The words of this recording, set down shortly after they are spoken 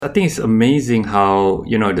I think it's amazing how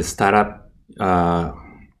the startup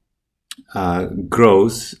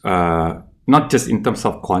grows, not just in terms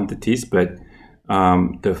of quantities, but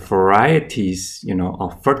the varieties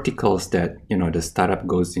of verticals that the startup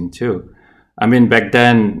goes into. I mean, back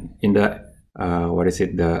then in the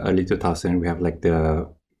the early 2000s, we have like the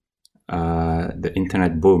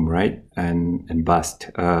internet boom, right, and bust.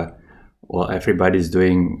 Well, everybody's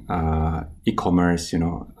doing e-commerce,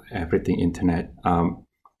 everything internet.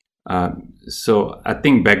 So I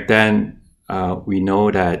think back then we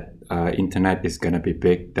know that internet is going to be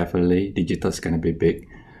big, definitely. Digital is going to be big.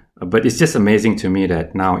 But it's just amazing to me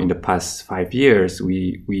that now in the past 5 years,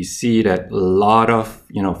 we see that a lot of,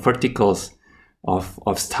 verticals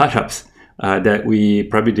of startups that we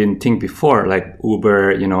probably didn't think before, like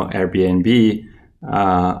Uber, Airbnb,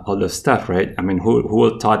 all those stuff, right? I mean, who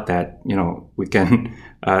would thought that, we can,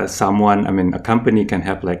 a company can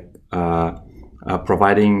have like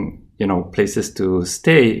providing, places to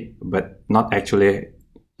stay, but not actually,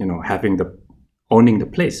 owning the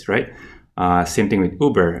place, right? Same thing with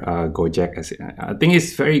Uber, Gojek. I think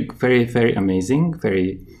it's very, very, very amazing,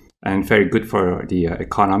 very good for the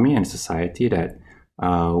economy and society that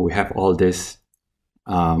we have all this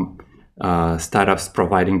startups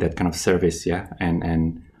providing that kind of service,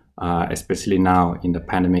 and especially now in the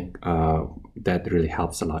pandemic, that really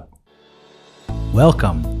helps a lot.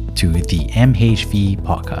 Welcome to the MHV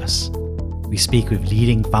podcast. We speak with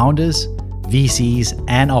leading founders, VCs,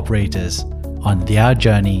 and operators on their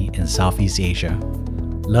journey in Southeast Asia.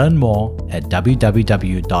 Learn more at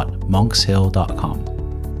www.monkshill.com.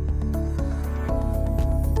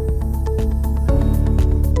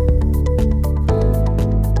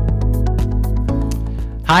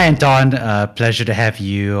 Hi, Anton. Pleasure to have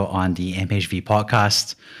you on the MHV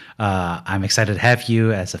podcast. I'm excited to have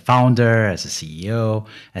you as a founder, as a CEO,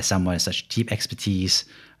 as someone with such deep expertise.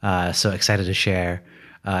 So excited to share.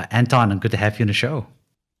 Anton, good to have you on the show.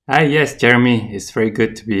 Hi, yes, Jeremy. It's very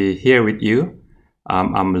good to be here with you.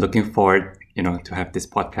 I'm looking forward, to have this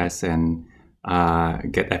podcast and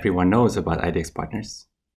get everyone knows about IDX Partners.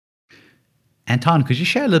 Anton, could you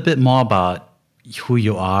share a little bit more about who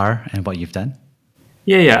you are and what you've done?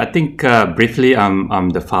 Yeah. I think briefly, I'm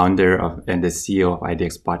the founder and the CEO of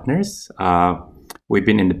IDX Partners. We've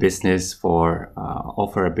been in the business for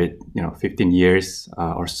over a bit, 15 years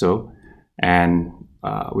or so, and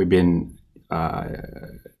we've been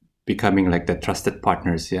becoming like the trusted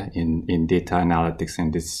partners, in data analytics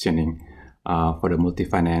and decisioning for the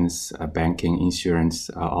multi-finance, banking, insurance,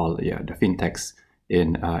 the fintechs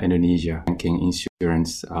in Indonesia. Banking,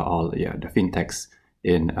 insurance, the fintechs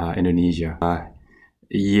in Indonesia.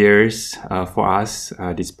 Years for us,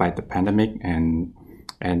 despite the pandemic, and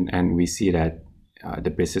we see that the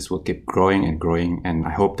business will keep growing and growing, and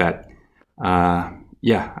I hope that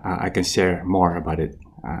I can share more about it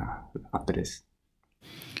after this.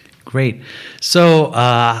 Great. So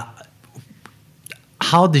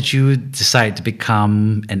how did you decide to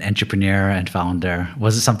become an entrepreneur and founder?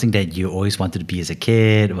 Was it something that you always wanted to be as a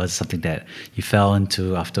kid? Was it something that you fell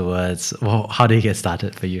into afterwards? Well, how did it get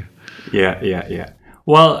started for you? Yeah.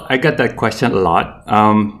 Well, I got that question a lot.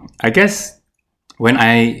 I guess when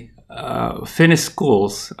I finished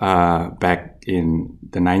schools back in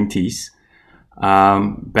the 90s,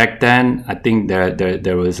 back then I think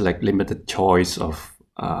there was like limited choice of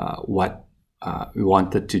what we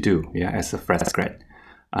wanted to do, as a fresh grad.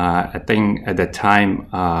 I think at that time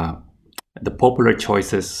the popular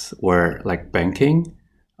choices were like banking,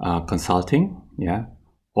 consulting,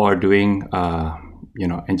 or doing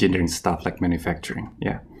engineering stuff like manufacturing.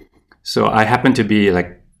 So I happen to be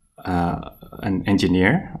like an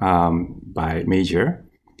engineer by major.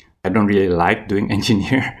 I don't really like doing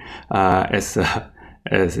engineer as a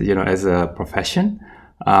profession.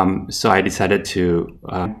 So I decided to,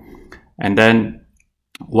 and then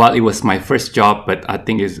while it was my first job, but I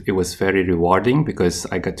think it was very rewarding because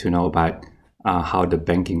I got to know about how the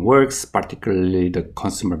banking works, particularly the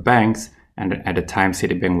consumer banks. And at the time,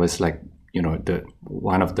 Citibank was like, the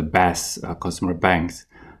one of the best consumer banks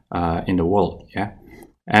in the world.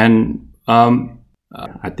 And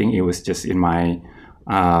I think it was just in my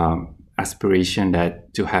aspiration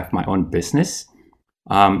that to have my own business.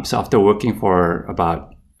 So after working for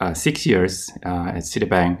about 6 years at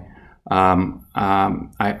Citibank,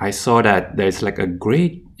 I saw that there's like a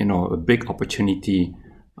great, a big opportunity,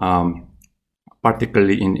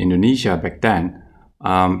 particularly in Indonesia back then.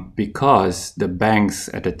 Because the banks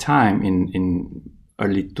at the time in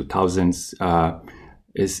early 2000s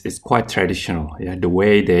is quite traditional. The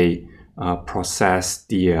way they process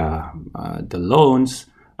the loans,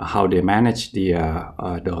 how they manage the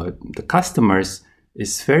customers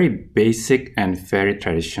is very basic and very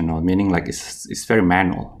traditional, meaning like it's very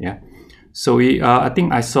manual. Yeah. So I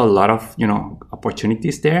think I saw a lot of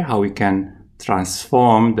opportunities there, how we can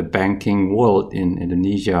transform the banking world in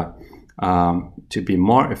Indonesia to be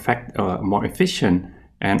more efficient,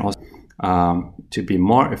 and also to be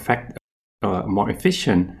more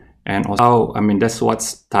efficient, and also, I mean, that's what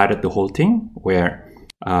started the whole thing, where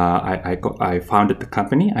I founded the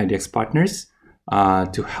company, IDX Partners,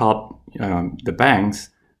 to help the banks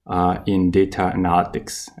in data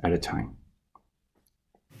analytics at a time.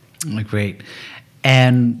 Great.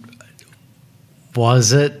 And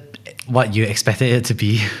was it what you expected it to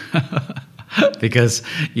be? Because,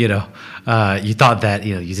 you thought that,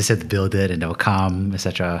 you just had to build it and they'll come,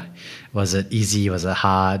 etc. Was it easy? Was it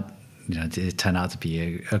hard? Did it turn out to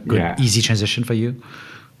be a good, easy transition for you?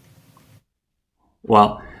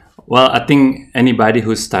 Well, I think anybody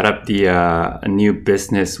who start up a new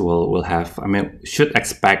business should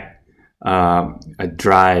expect a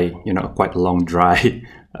dry, quite a long dry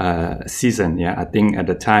season. Yeah, I think at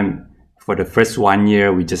the time, for the first 1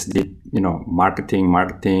 year, we just did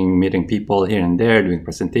marketing, meeting people here and there, doing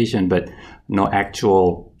presentation, but no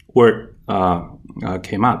actual work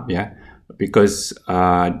came up. Yeah, because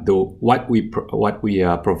what we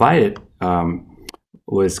provided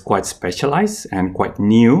was quite specialized and quite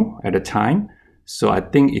new at the time. So I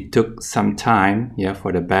think it took some time,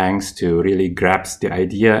 for the banks to really grasp the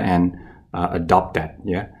idea and adopt that.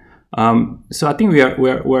 Yeah. So I think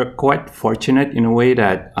we're quite fortunate in a way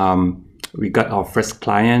that we got our first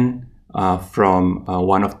client from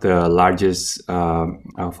one of the largest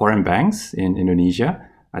foreign banks in Indonesia.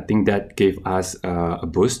 I think that gave us a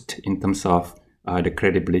boost in terms of the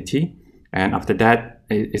credibility. And after that,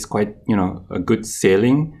 it's quite, a good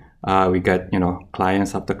sailing. We got,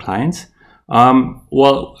 clients after clients.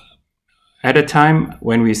 Well, at the time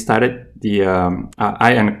when we started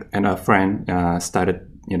I and a friend started,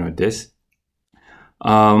 this.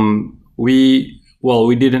 We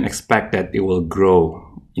didn't expect that it will grow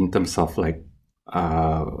in terms of like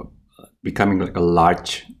becoming like a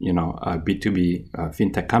large, B2B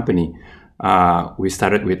fintech company. We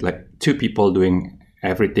started with like 2 people doing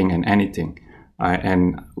everything and anything,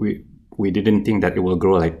 and we didn't think that it will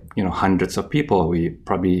grow like hundreds of people. We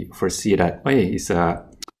probably foresee that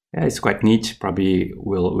it's quite niche. Probably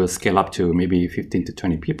we'll scale up to maybe 15 to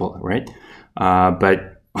 20 people, right?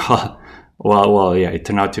 But it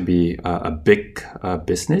turned out to be a big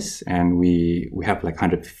business, and we have like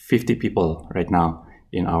 150 people right now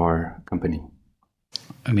in our company.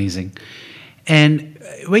 Amazing. And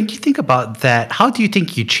when you think about that, how do you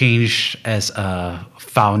think you change as a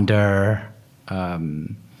founder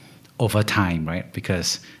over time, right?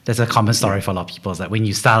 Because that's a common story for a lot of people. Is that when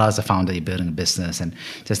you start out as a founder, you're building a business, and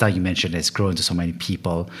just like you mentioned, it's grown to so many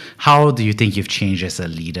people. How do you think you've changed as a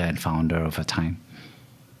leader and founder over time?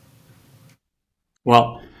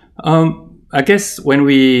 Well, I guess when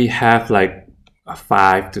we have like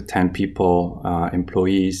 5 to 10 people,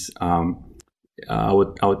 employees, I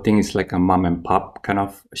would think it's like a mom and pop kind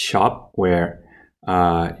of shop where,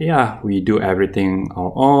 we do everything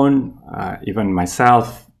our own. Even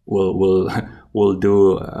myself will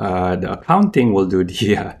do the accounting, will do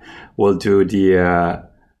the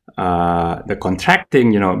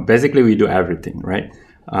contracting. Basically we do everything, right?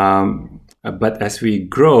 But as we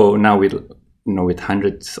grow now with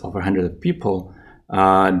hundreds of people,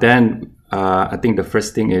 then I think the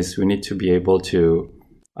first thing is we need to be able to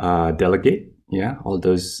delegate, all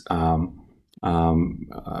those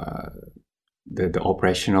the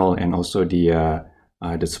operational and also the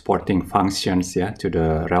supporting functions, to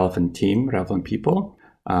the relevant people.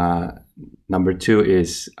 Number 2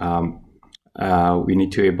 is we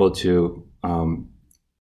need to be able to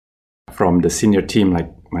from the senior team like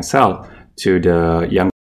myself to the young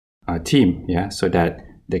team, so that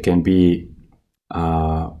they can be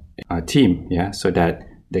a team, so that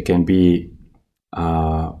they can be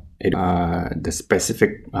the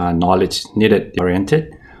specific knowledge needed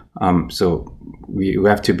oriented. So we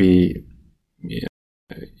have to be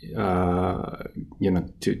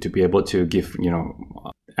to be able to give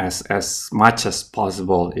as much as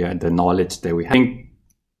possible the knowledge that we have.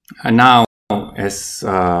 And now as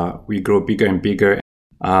we grow bigger and bigger,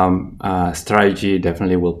 strategy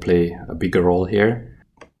definitely will play a bigger role here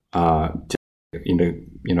in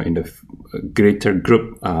the greater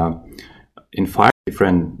group, in 5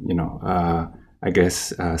 different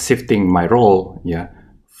shifting my role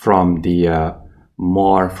from the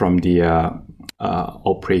more from the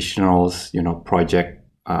operationals, project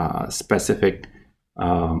specific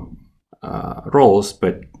roles,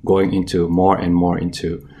 but going into more and more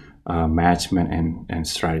into management and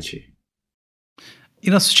strategy.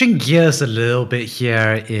 Switching gears a little bit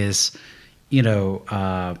here is, you know,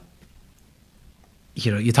 uh,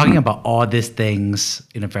 you're talking about all these things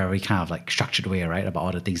in a very kind of like structured way, right? About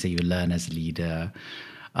all the things that you learn as a leader.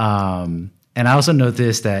 And I also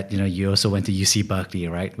noticed that, you also went to UC Berkeley,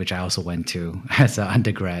 right? Which I also went to as an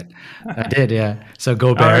undergrad. I did, yeah. So go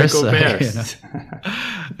All right, Bears. go Bears.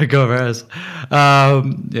 Go Bears.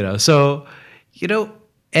 So, you know,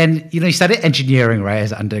 and, you studied engineering, right,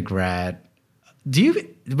 as an undergrad.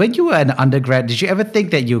 When you were an undergrad, did you ever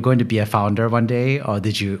think that you were going to be a founder one day, or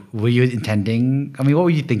were you intending? I mean, what were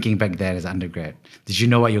you thinking back then as an undergrad? Did you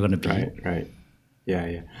know what you were going to be? Right.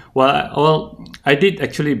 Yeah. Well, I did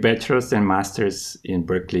actually bachelor's and master's in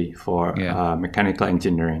Berkeley for mechanical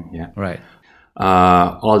engineering. Yeah. Right.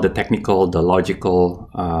 All the technical, the logical,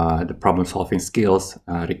 the problem-solving skills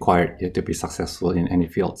required to be successful in any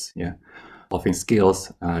fields. Yeah. Solving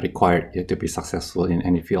skills required to be successful in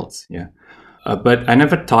any fields. Yeah. But I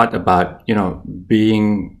never thought about,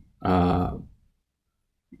 being,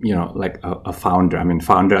 like a founder. I mean,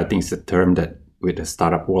 founder, I think is a term that with the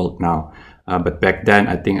startup world now. But back then,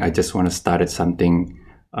 I think I just want to start something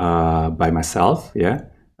by myself. Yeah.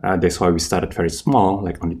 That's why we started very small,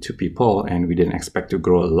 like only 2 people, and we didn't expect to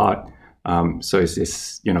grow a lot. So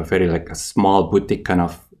it's very like a small boutique kind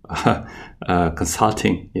of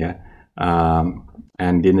consulting. Yeah.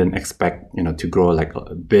 And didn't expect to grow like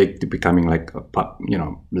big to becoming like a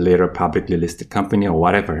later publicly listed company or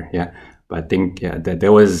whatever. Yeah, but I think that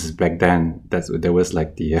there was back then there was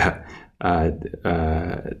like the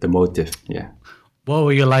motive. Yeah. What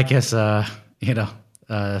were you like as a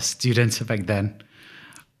student back then?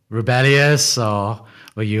 Rebellious, or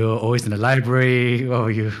were you always in the library? What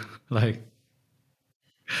were you like?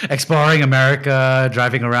 Exploring America,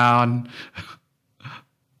 driving around?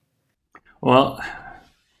 Well,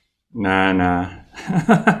 nah.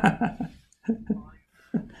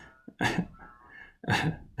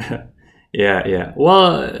 Yeah.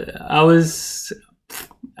 Well, I was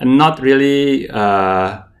not really,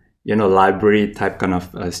 library type kind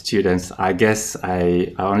of students. I guess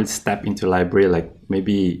I only stepped into library like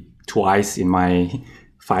maybe twice in my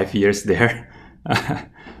 5 years there.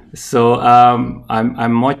 So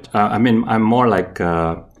I'm much. I'm more like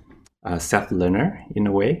a self-learner in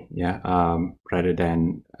a way. Yeah. Rather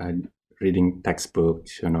than reading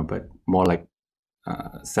textbooks, but more like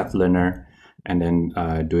self-learner, and then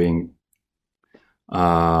doing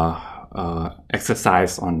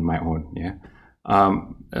exercise on my own. Yeah.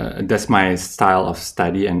 That's my style of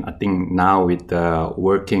study, and I think now with the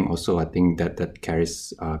working also, I think that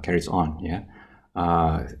carries on. Yeah.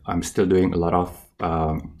 I'm still doing a lot of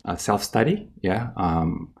self-study. Yeah.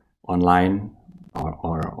 Online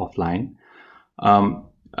or offline.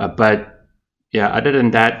 But yeah, other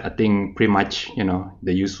than that, I think pretty much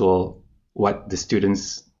the usual what the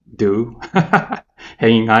students do,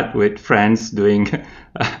 hanging out with friends, doing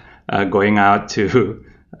going out to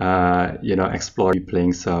explore,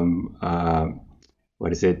 playing some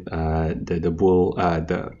what is it, the bull,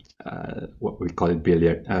 what we call it,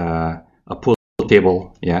 billiard, a pool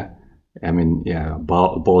table. Yeah. I mean, yeah,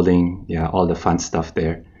 bowling, yeah, all the fun stuff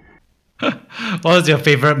there. What was your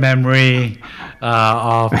favorite memory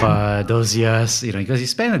of those years? Because you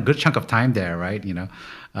spent a good chunk of time there, right?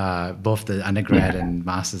 Both the undergrad and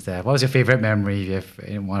masters there. What was your favorite memory, if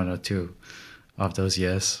one or two, of those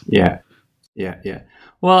years? Yeah.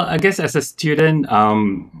 Well, I guess as a student, it's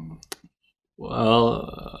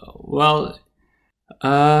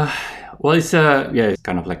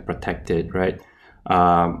kind of like protected, right?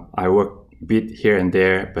 I worked a bit here and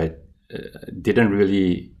there, but didn't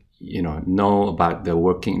really know about the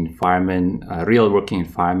working environment, real working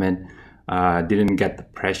environment. Didn't get the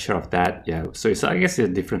pressure of that. Yeah, so it's, I guess, a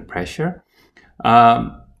different pressure.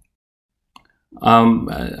 In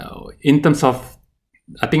terms of,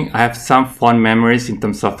 I think I have some fond memories in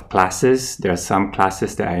terms of classes. There are some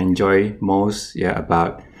classes that I enjoy most. Yeah,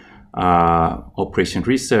 about operation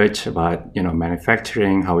research, about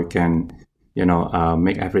manufacturing, how we can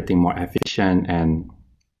make everything more efficient and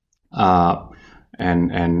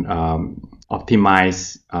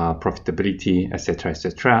optimize profitability, etc.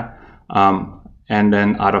 And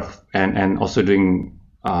then and also doing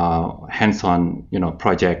hands-on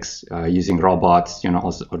projects using robots,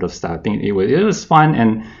 also all those stuff. I think it was fun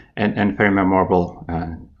and very memorable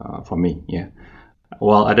for me. Yeah.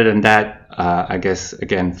 Well, other than that, I guess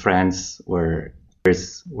again friends were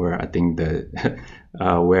I think the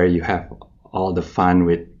where you have all the fun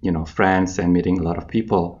with friends and meeting a lot of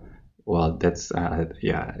people. Well, that's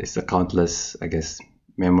it's a countless, I guess,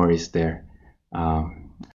 memories there.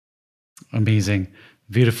 Amazing.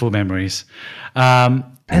 Beautiful memories. And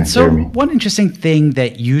so Jeremy. one interesting thing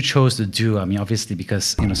that you chose to do, I mean, obviously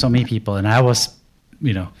because, so many people, and I was,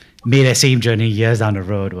 made that same journey years down the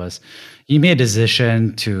road, was you made a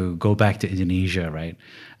decision to go back to Indonesia, right?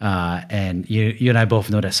 And you and I both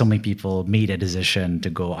know that so many people made a decision to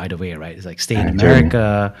go either way, right? It's like stay in Jeremy.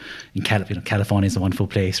 America, in California is a wonderful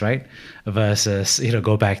place, right? Versus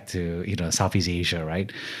go back to Southeast Asia,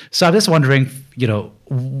 right? So I'm just wondering,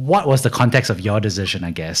 what was the context of your decision?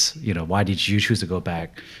 I guess why did you choose to go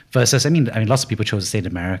back? Versus, I mean, lots of people chose to stay in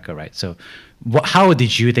America, right? So, how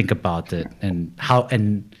did you think about it, and how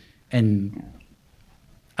and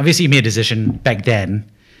obviously you made a decision back then,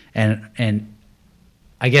 and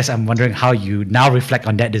I guess I'm wondering how you now reflect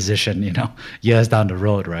on that decision, years down the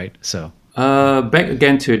road, right? So, Back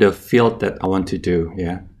again to the field that I want to do.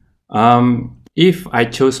 Yeah. If I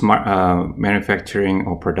chose manufacturing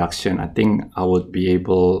or production, I think I would be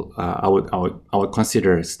able. I would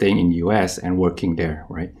consider staying in US and working there,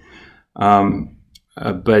 right?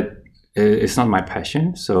 But it's not my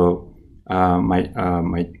passion. So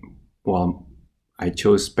I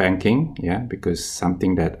chose banking, yeah, because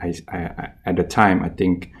something that I at the time I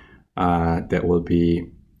think that will be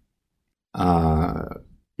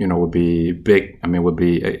will be big. I mean,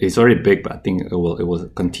 it's already big, but I think it will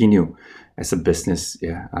continue as a business,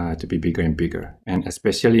 to be bigger and bigger. And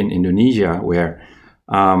especially in Indonesia, where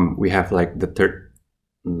we have like the third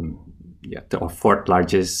or fourth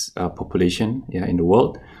largest population, in the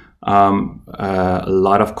world. A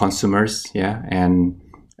lot of consumers, and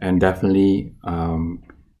definitely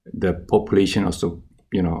the population also,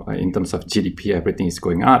 in terms of GDP, everything is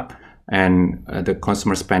going up, and the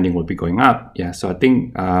consumer spending will be going up. So I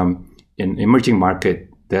think in emerging market,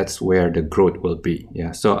 that's where the growth will be.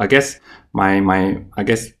 So I guess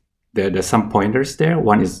there's some pointers there.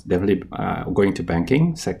 One is definitely going to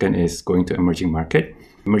banking. Second is going to emerging market.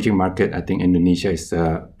 Emerging market, I think Indonesia is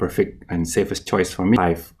the perfect and safest choice for me.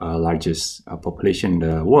 5 largest population in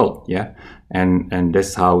the world, and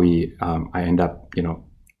that's how I end up,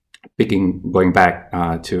 going back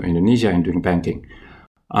to Indonesia and doing banking,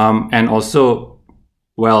 and also,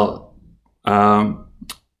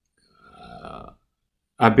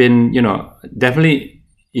 I've been, definitely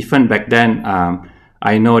even back then,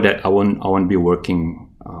 I know that I won't be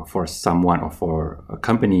working for someone or for a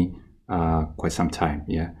company quite some time.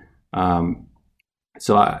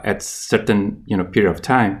 So at certain period of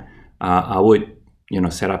time, I would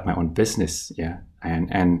set up my own business.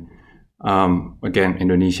 And again,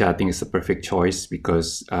 Indonesia I think is a perfect choice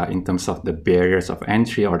because in terms of the barriers of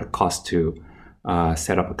entry or the cost to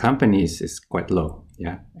set up a company is quite low.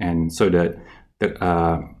 And so the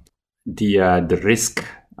risk,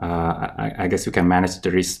 I guess we can manage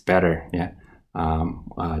the risk better.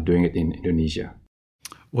 Doing it in Indonesia.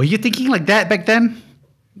 Were you thinking like that back then?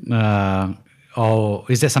 Or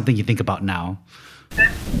is that something you think about now?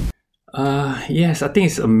 Yes, I think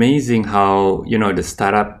it's amazing how the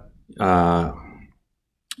startup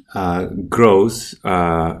grows,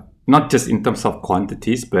 not just in terms of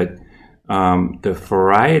quantities, but the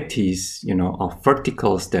varieties of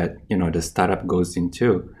verticals that the startup goes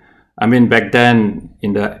into. I mean, back then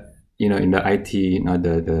in the in the IT,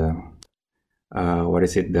 what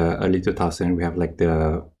is it, the early 2000s, we have like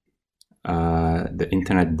the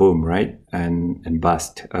internet boom, right, and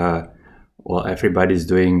bust. Everybody's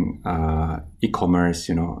doing e-commerce,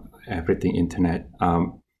 everything internet.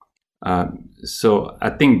 So I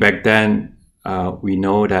think back then we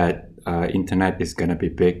know that internet is gonna be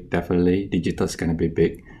big. Definitely, digital is gonna be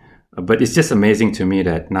big. But it's just amazing to me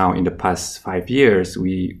that now in the past 5 years,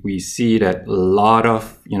 we see that a lot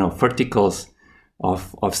of verticals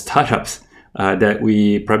of startups that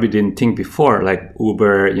we probably didn't think before, like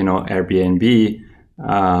Uber, Airbnb,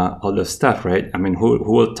 all those stuff, right? I mean, who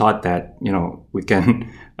would thought that we can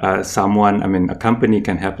a company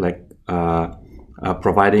can have like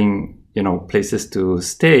providing places to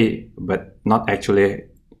stay, but not actually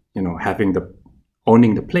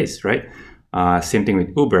owning the place, right? Same thing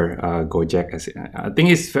with Uber, Gojek. I think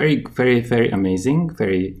it's very, very, very amazing,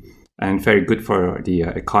 very good for the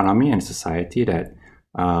economy and society that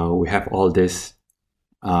we have all this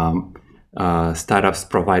startups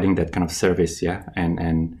providing that kind of service,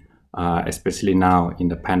 and especially now in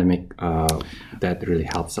the pandemic, that really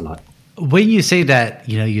helps a lot. When you say that,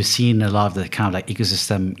 you've seen a lot of the kind of like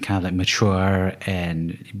ecosystem kind of like mature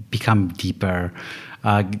and become deeper,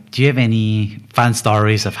 do you have any fun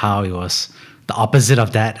stories of how it was the opposite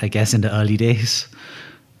of that, I guess, in the early days?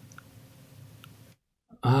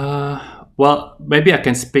 Well, maybe I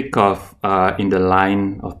can speak of in the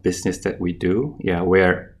line of business that we do,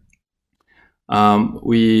 where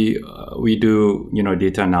we do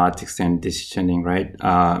data analytics and decisioning, right?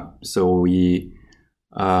 So we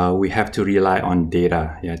have to rely on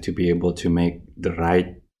data, to be able to make the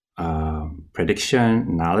right prediction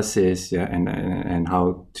analysis, and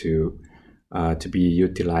how to be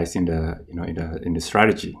utilized in the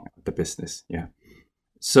strategy of the business,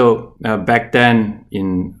 So back then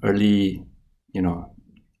in early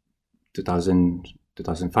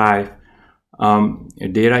 2005,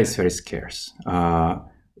 data is very scarce.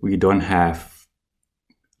 We don't have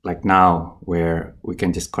like now where we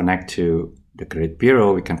can just connect to the credit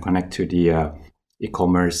bureau, we can connect to the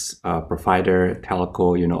e-commerce provider,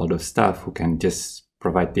 telco, all those stuff, who can just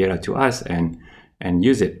provide data to us and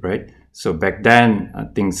use it, right? So back then,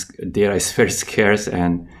 data is very scarce,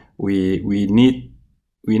 and we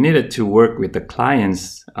needed to work with the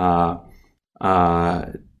clients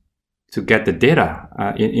to get the data.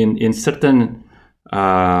 In certain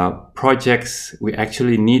projects, we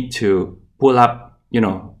actually need to pull up,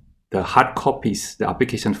 the hard copies, the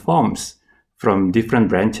application forms from different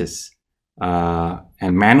branches,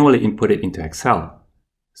 and manually input it into Excel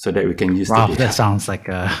so that we can use the data. That sounds like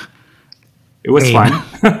it was pain. Fun.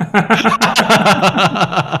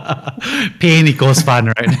 Pain equals fun,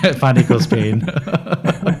 right? Fun equals pain.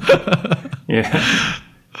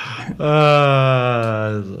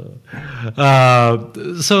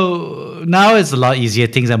 So now it's a lot easier.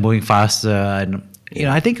 Things are moving faster, and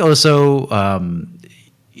I think also, I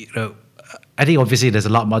think obviously there's a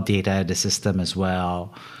lot more data in the system as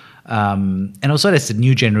well, and also there's a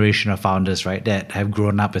new generation of founders, right, that have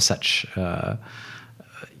grown up with such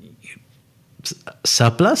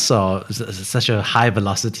surplus or such a high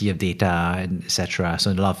velocity of data, and etc.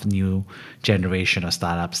 So a lot of new generation of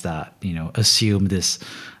startups that assume this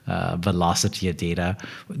velocity of data.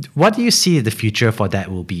 What do you see the future for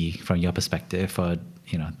that will be from your perspective for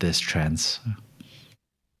these trends?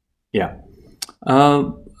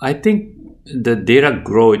 I think the data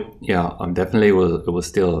growth definitely will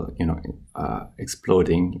still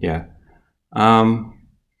exploding.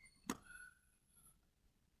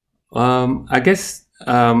 I guess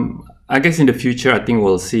in the future, I think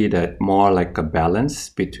we'll see that more like a balance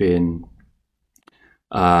between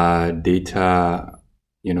data,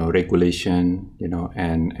 regulation,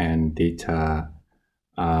 and data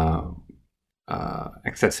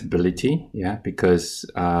accessibility. Because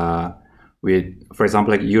for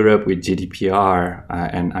example, like Europe with GDPR,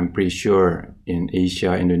 and I'm pretty sure in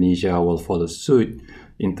Asia, Indonesia will follow suit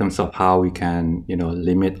in terms of how we can,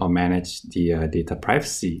 limit or manage the data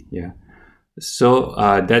privacy. So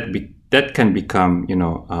that can become,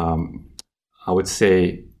 I would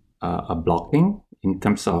say, a blocking in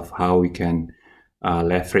terms of how we can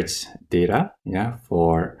leverage data,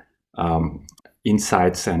 for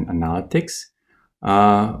insights and analytics.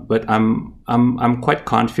 But I'm quite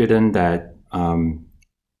confident that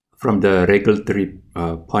from the regulatory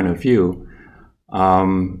point of view,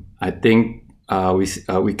 I think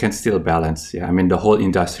we can still balance. I mean, the whole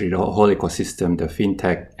industry, the whole ecosystem, the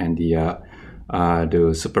fintech and the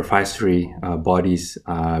supervisory bodies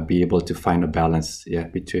be able to find a balance,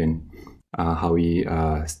 between how we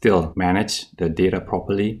still manage the data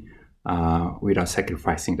properly without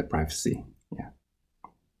sacrificing the privacy.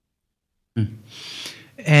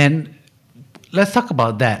 And let's talk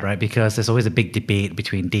about that, right? Because there's always a big debate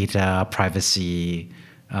between data, privacy,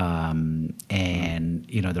 and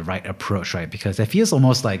the right approach, right? Because it feels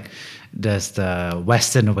almost like there's the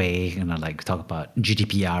Western way, like talk about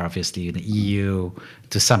GDPR, obviously, the EU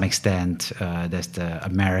to some extent. There's the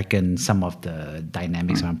American, some of the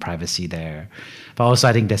dynamics around privacy there, but also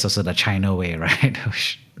I think there's also the China way, right?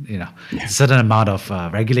 A certain amount of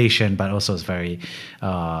regulation, but also it's very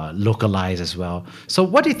localized as well. So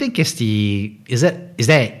what do you think is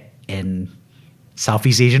there an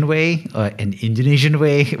Southeast Asian way or an Indonesian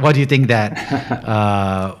way? What do you think that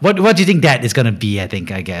what do you think that is going to be? I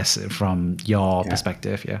guess from your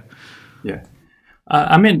perspective.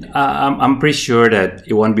 I mean, I'm pretty sure that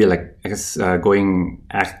it won't be like going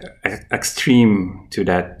extreme to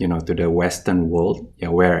that, to the Western world,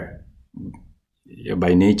 where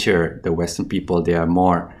by nature the Western people, they are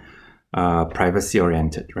more privacy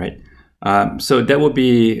oriented, right? So that would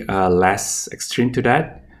be less extreme to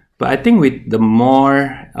that. But I think with the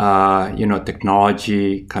more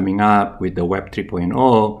technology coming up with the Web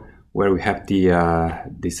 3.0, where we have the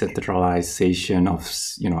decentralization of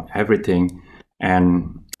everything,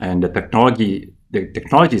 and the technology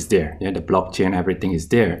is there, the blockchain, everything is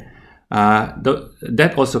there.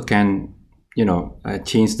 That also can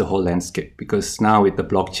change the whole landscape, because now with the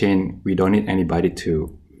blockchain we don't need anybody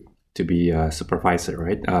to to be a supervisor,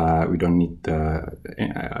 right? We don't need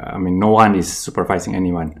no one is supervising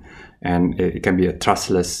anyone, and it can be a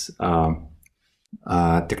trustless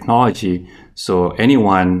technology, so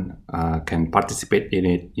anyone can participate in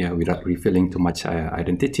it, without revealing too much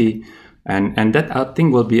identity, and that I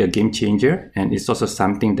think will be a game changer, and it's also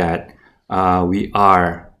something that we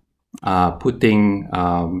are putting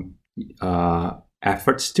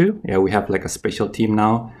efforts to. Yeah, we have like a special team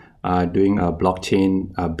now doing a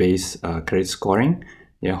blockchain based credit scoring.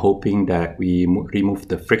 Yeah, hoping that we remove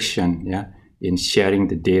the friction. Yeah, in sharing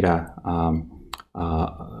the data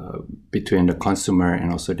between the consumer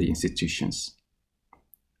and also the institutions.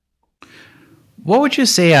 What would you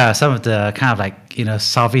say are some of the kind of like,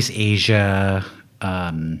 Southeast Asia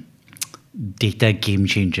data game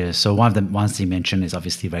changers? So one of the ones you mentioned is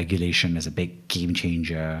obviously regulation as a big game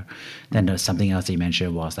changer. Then there's something else you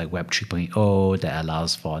mentioned was like Web 3.0 that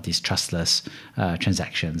allows for these trustless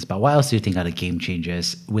transactions. But what else do you think are the game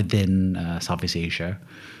changers within Southeast Asia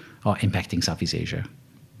or impacting Southeast Asia?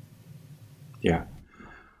 Yeah.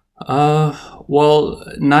 Well,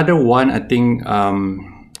 another one, I think,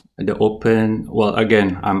 the open, well,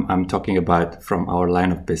 again, I'm talking about from our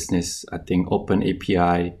line of business. I think open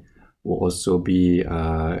API will also be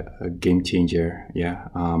a game changer. Yeah.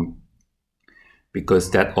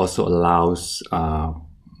 Because that also allows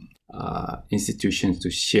institutions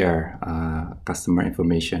to share customer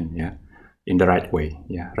information, yeah, in the right way.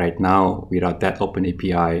 Yeah. Right now, without that open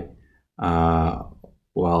API,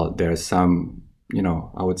 well, there's some,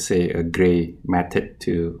 I would say a gray method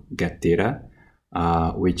to get data,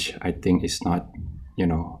 which I think is not,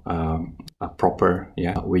 a proper,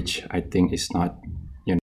 yeah, which I think is not,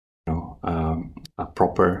 a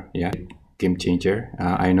proper, yeah, game changer.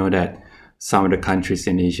 I know that some of the countries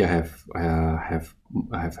in Asia have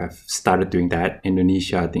started doing that.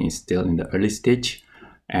 Indonesia, I think, is still in the early stage,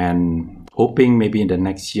 and hoping maybe in the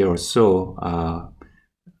next year or so,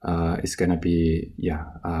 it's gonna be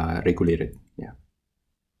regulated. Yeah.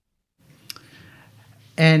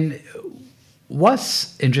 And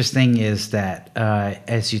what's interesting is that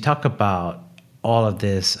as you talk about all of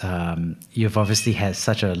this, you've obviously had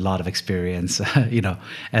such a lot of experience,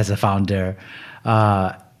 as a founder.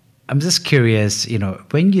 I'm just curious,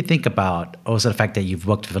 when you think about also the fact that you've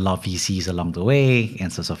worked with a lot of VCs along the way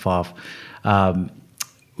and so forth,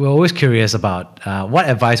 we're always curious about what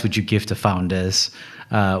advice would you give to founders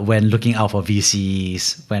when looking out for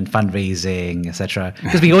VCs, when fundraising, etc.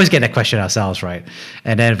 Because we always get that question ourselves, right?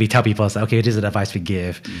 And then we tell people, okay, this is the advice we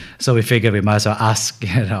give. So we figure we might as well ask,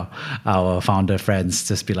 our founder friends,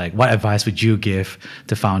 just be like, what advice would you give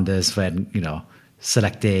to founders when,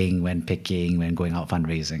 selecting, when picking, when going out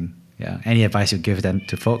fundraising? Yeah. Any advice you give them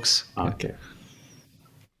to folks? Okay.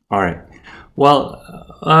 All right. Well,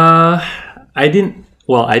 I didn't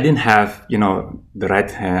have, the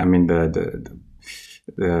right hand. I mean, the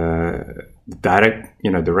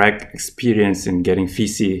direct experience in getting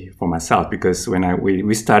VC for myself, because when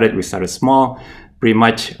we started small. Pretty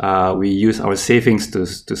much, we use our savings to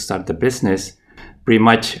start the business. We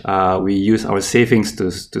know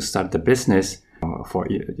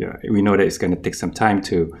that it's going to take some time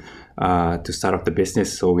to start off the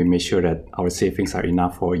business, so we make sure that our savings are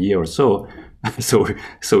enough for a year or so, so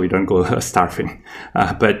we don't go starving.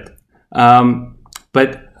 But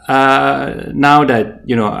now that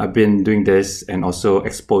I've been doing this and also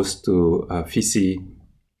exposed to VC,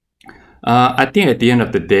 I think at the end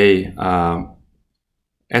of the day,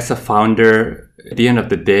 as a founder,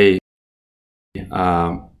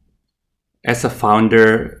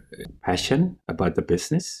 passion about the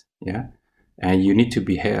business, yeah, and you need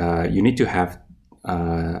to have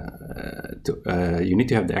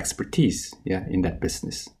the expertise, yeah, in that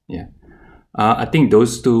business, yeah. I think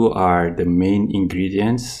those two are the main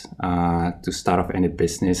ingredients to start off any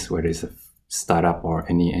business, whether it's a startup or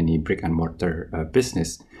any brick and mortar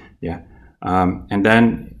business, yeah. And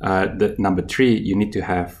then the number 3, you need to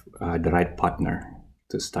have the right partner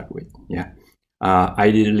to start with, yeah.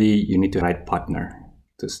 Ideally, you need to have the right partner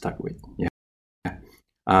to start with, yeah.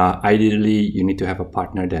 Ideally, you need to have a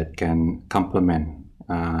partner that can complement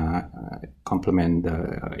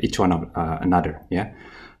each one of another, yeah.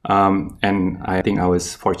 And I think I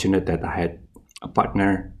was fortunate that I had a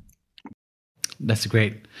partner. That's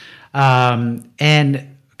great. And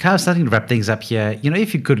kind of starting to wrap things up here,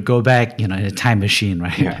 if you could go back, in a time machine,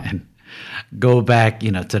 right? Yeah. And go back,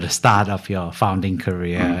 to the start of your founding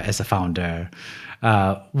career as a founder,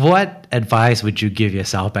 what advice would you give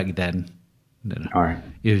yourself back then? All right.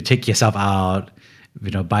 You take yourself out,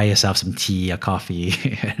 buy yourself some tea or coffee.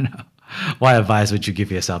 What advice would you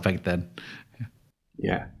give yourself back then?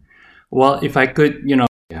 Yeah. Well, if I could,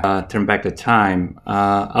 Turn back the time,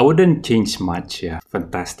 I wouldn't change much. Yeah,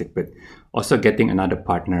 fantastic. But also getting another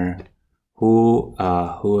partner who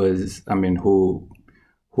are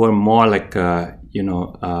more like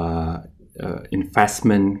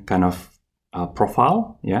investment kind of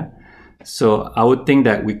profile. Yeah. So I would think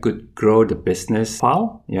that we could grow the business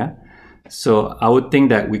profile. Yeah. So I would think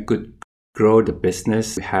that we could grow the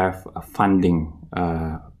business. We have a funding.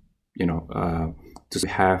 To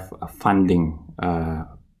have a funding.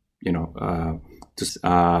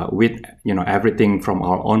 With everything from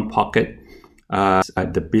our own pocket.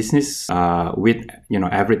 The business with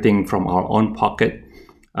everything from our own pocket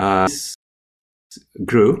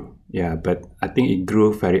grew. Yeah, but I think it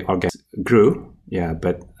grew very organic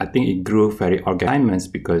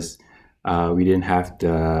because we didn't have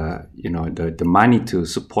the money to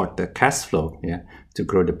support the cash flow. Yeah, to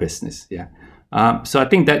grow the business. Yeah. So I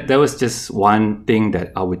think that was just one thing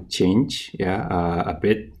that I would change. Yeah, a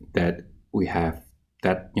bit. That we have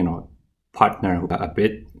that partner a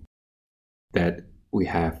bit, that we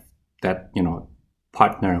have that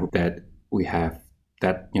partner that we have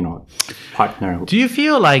that partner. Do you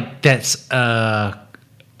feel like that's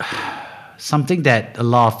something that a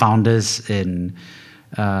lot of founders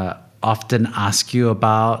often ask you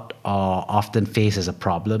about or often face as a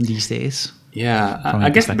problem these days? Yeah, I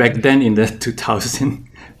guess back then in the 2000,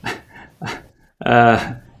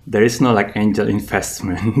 there is no like angel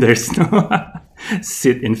investment. There's no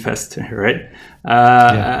seed investor, right?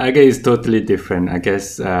 I guess it's totally different. I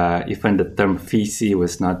guess even the term VC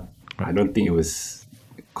was not. I don't think it was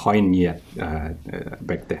coined yet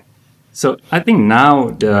back then. So I think now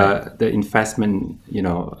the investment,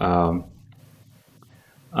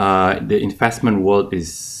 the investment world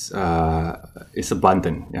is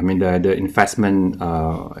abundant. I mean, the investment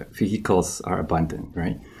vehicles are abundant,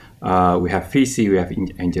 right? We have VC, we have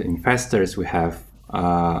angel investors, we have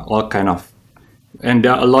all kind of, and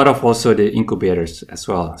there are a lot of also the incubators as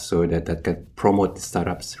well, so that can promote the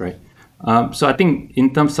startups, right? So I think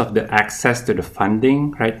in terms of the access to the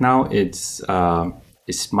funding right now, it's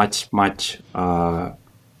much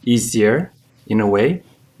easier in a way,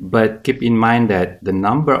 but keep in mind that the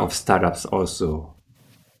number of startups also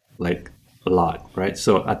like a lot, right?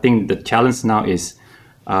 So I think the challenge now is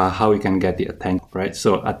how we can get the attention, right?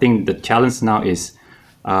 So I think the challenge now is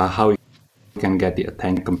how we can get the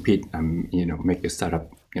attention, compete, and make your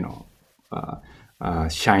startup,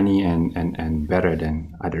 shiny and better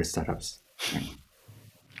than other startups. Right?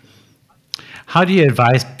 How do you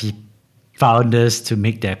advise founders to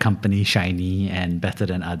make their company shiny and better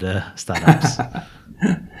than other startups?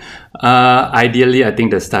 Ideally, I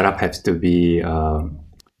think the startup has to be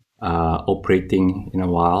operating in a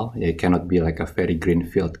while. It cannot be like a very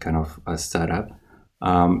greenfield kind of a startup.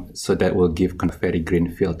 So that will give kind of very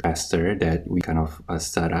greenfield faster that we kind of a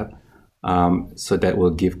startup. So that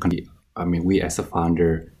will give. I mean, we as a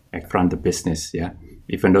founder run the business. Yeah,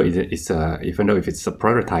 even though if it's a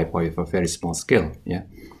prototype or if a very small scale. Yeah.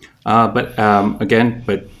 But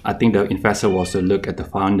I think the investor will also look at the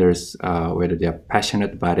founders, whether they are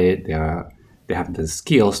passionate about it, they have the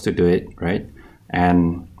skills to do it, right?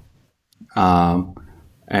 And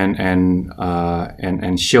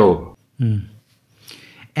show.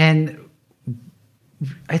 And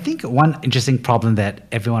I think one interesting problem that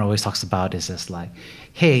everyone always talks about is just like,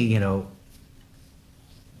 hey,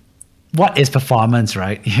 what is performance,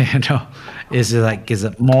 right? Is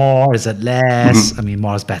it more? Is it less? I mean,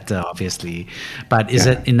 more is better, obviously, but is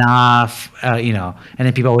it enough? And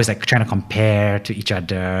then people always like trying to compare to each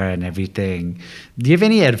other and everything. Do you have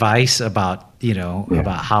any advice about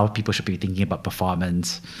about how people should be thinking about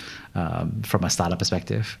performance from a startup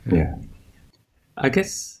perspective? Yeah, I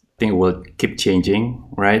guess I think it will keep changing,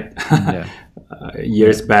 right? Yeah.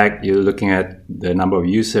 Years back, you're looking at the number of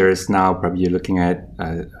users. Now, probably you're looking at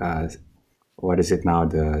what is it now?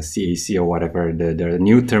 The CAC or whatever. There are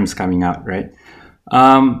new terms coming out, right?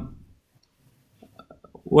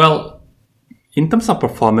 Well, in terms of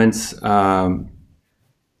performance,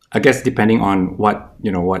 I guess depending on what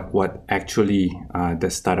actually the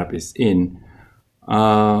startup is in,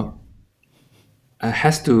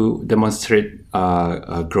 has to demonstrate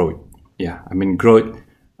growth. Yeah, I mean growth.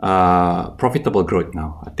 Profitable growth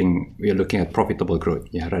now. I think we are looking at profitable growth,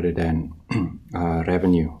 rather than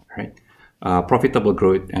revenue, right? Profitable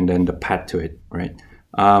growth and then the path to it, right?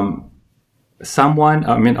 A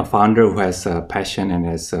founder who has passion and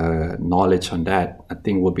has knowledge on that, I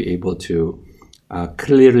think will be able to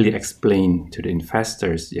clearly explain to the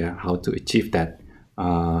investors, how to achieve that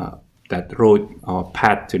road or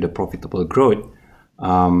path to the profitable growth,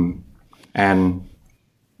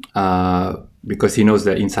 because he knows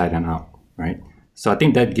the inside and out, right? So I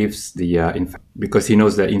think that gives the because he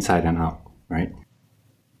knows the inside and out, right?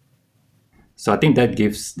 So I think that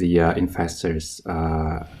gives the investors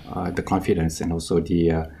the confidence and also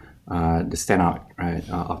the standout, right,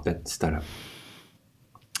 of that startup.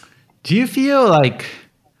 Do you feel like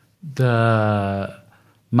the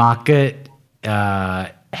market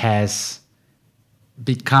has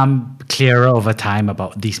become clearer over time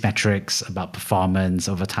about these metrics, about performance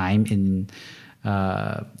over time,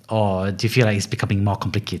 or do you feel like it's becoming more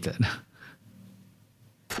complicated?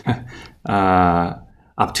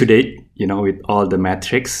 Up to date, with all the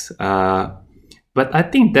metrics. But I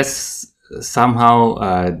think that's somehow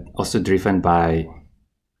also driven by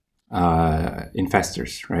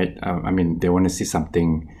investors, right? They want to see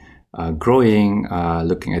something growing,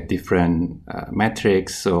 looking at different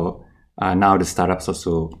metrics. So now the startups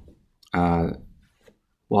also, kind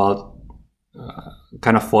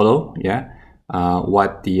of follow,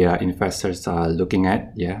 what the investors are looking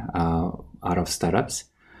at, out of startups.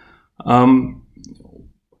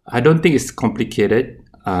 I don't think it's complicated.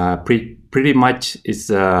 Pretty much it's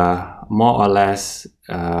more or less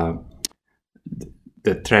the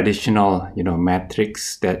traditional,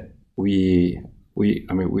 metrics that we've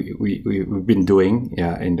been doing,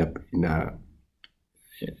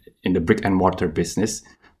 in the brick and mortar business,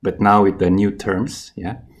 but now with the new terms,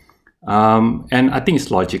 and I think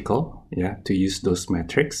it's logical, to use those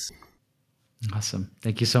metrics. Awesome.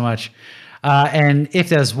 Thank you so much. And if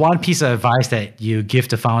there's one piece of advice that you give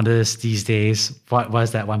to founders these days, what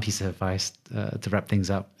was that one piece of advice to wrap things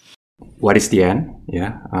up? What is the end?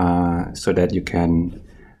 So that you can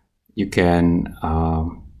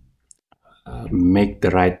make the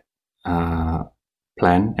right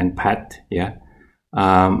plan and path.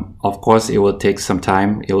 Of course, it will take some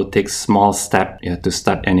time. It will take small step to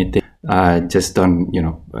start anything. Just don't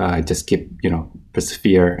just keep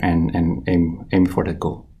persevere and aim for the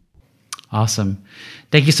goal. Awesome.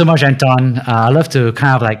 Thank you so much, Anton. I'd love to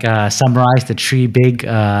kind of summarize the three big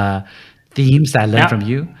themes that I learned from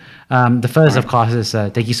you. The first, of course, is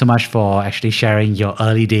thank you so much for actually sharing your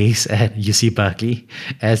early days at UC Berkeley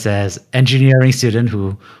as an engineering student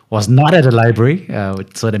who was not at the library.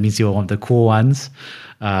 So that means you were one of the cool ones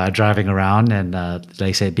driving around and, like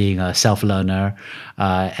I said, being a self-learner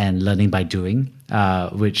and learning by doing,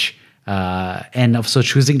 and also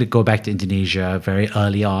choosing to go back to Indonesia very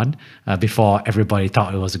early on before everybody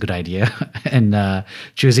thought it was a good idea, and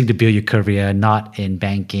choosing to build your career not in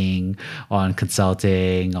banking or in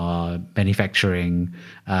consulting or manufacturing,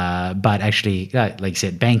 but actually, like you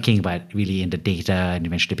said, banking, but really in the data and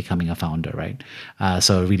eventually becoming a founder, right?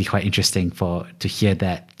 So really quite interesting to hear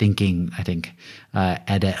that thinking, I think,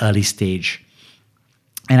 at an early stage.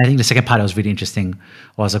 And I think the second part that was really interesting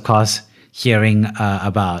was, of course, hearing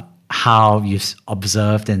about how you've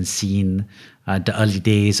observed and seen the early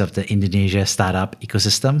days of the Indonesia startup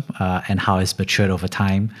ecosystem and how it's matured over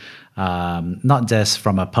time, not just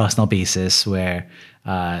from a personal basis where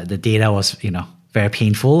the data was, very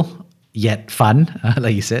painful yet fun,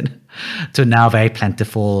 like you said, to now very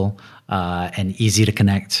plentiful and easy to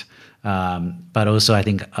connect. But also, I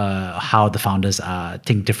think how the founders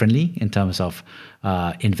think differently in terms of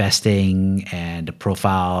investing and the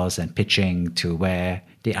profiles and pitching to where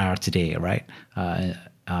they are today, right?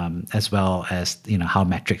 As well as how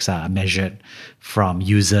metrics are measured from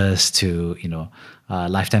users to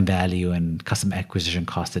lifetime value and customer acquisition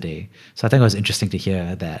cost today. So I think it was interesting to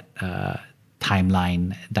hear that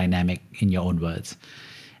timeline dynamic in your own words.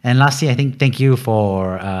 And lastly, I think thank you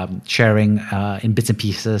for sharing in bits and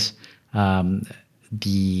pieces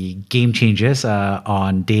the Gamechangers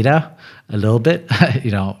on data a little bit,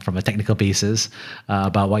 from a technical basis,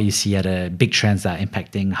 about what you see are the big trends that are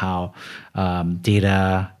impacting how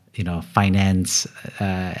data, finance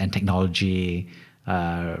and technology,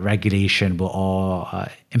 regulation will all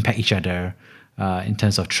impact each other in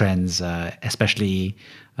terms of trends, especially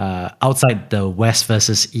outside the West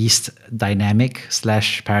versus East dynamic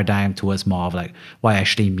 / paradigm towards more of like what it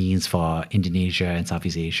actually means for Indonesia and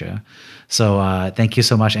Southeast Asia. So thank you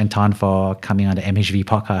so much, Anton, for coming on the MHV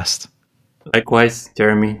podcast. Likewise,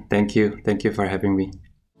 Jeremy. Thank you. Thank you for having me.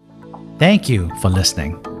 Thank you for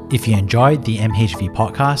listening. If you enjoyed the MHV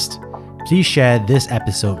podcast, please share this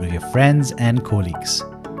episode with your friends and colleagues.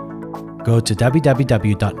 Go to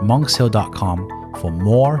www.monkshill.com for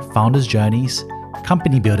more founders' journeys,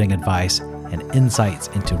 company building advice, and insights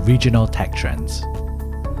into regional tech trends.